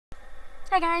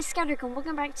Hi guys, Scouter, and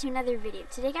welcome back to another video.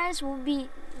 Today guys, we'll be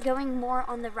going more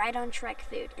on the Right on Track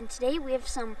food. And today we have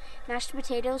some mashed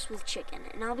potatoes with chicken,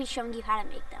 and I'll be showing you how to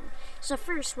make them. So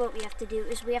first, what we have to do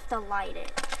is we have to light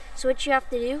it. So what you have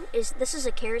to do is, this is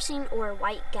a kerosene or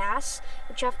white gas.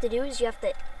 What you have to do is you have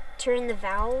to turn the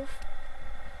valve,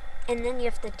 and then you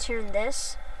have to turn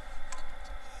this,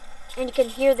 and you can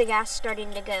hear the gas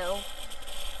starting to go.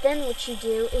 Then what you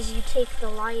do is you take the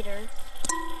lighter,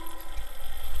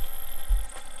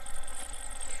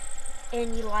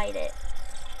 and you light it.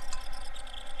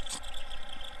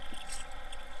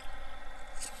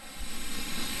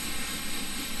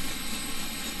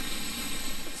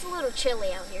 It's a little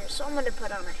chilly out here, so I'm going to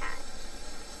put on a hat.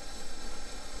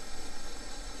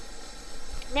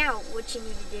 Now, what you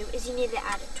need to do is you need to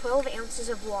add 12 ounces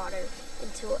of water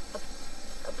into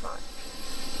a pot.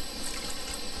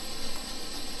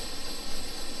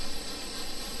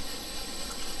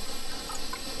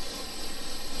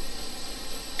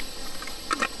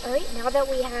 Alright, now that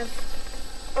we have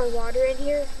our water in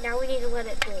here, now we need to let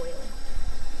it boil.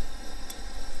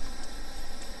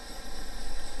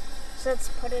 So let's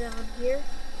put it on here,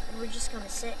 and we're just going to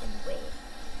sit and wait.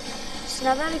 So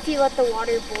now that if you let the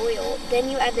water boil, then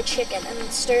you add the chicken and then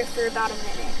stir it for about a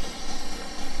minute.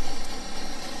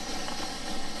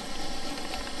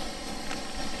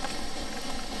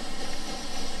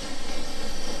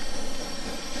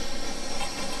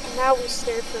 And now we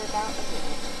stir for about a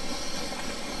minute.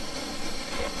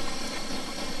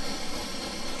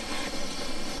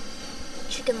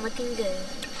 Chicken looking good.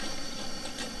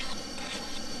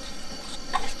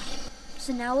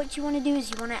 So now what you want to do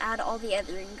is you want to add all the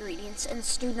other ingredients and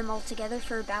stew them all together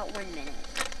for about 1 minute.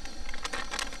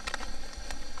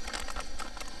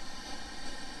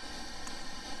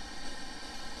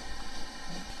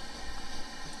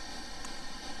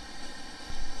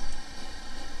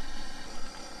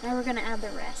 Now we're going to add the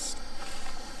rest.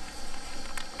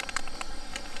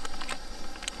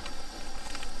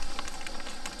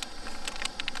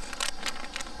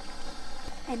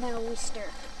 And now we stir.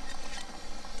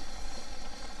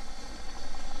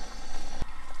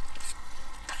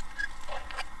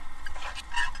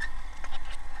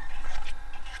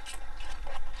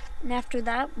 And after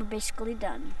that, we're basically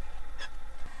done.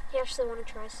 You actually want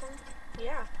to try some?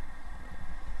 Yeah.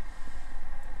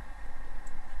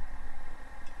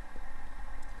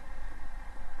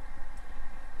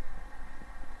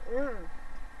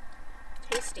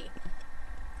 Tasty.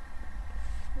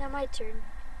 Now my turn.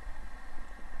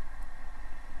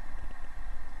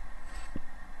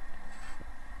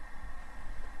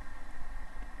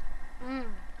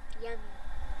 Yummy.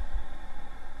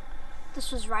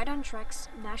 This was Right on Track's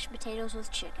mashed potatoes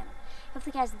with chicken. Hope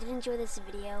you guys did enjoy this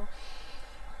video.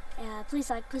 Please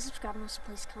like, please subscribe, and also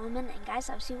please comment. And guys,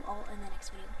 I'll see you all in the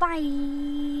next video.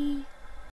 Bye!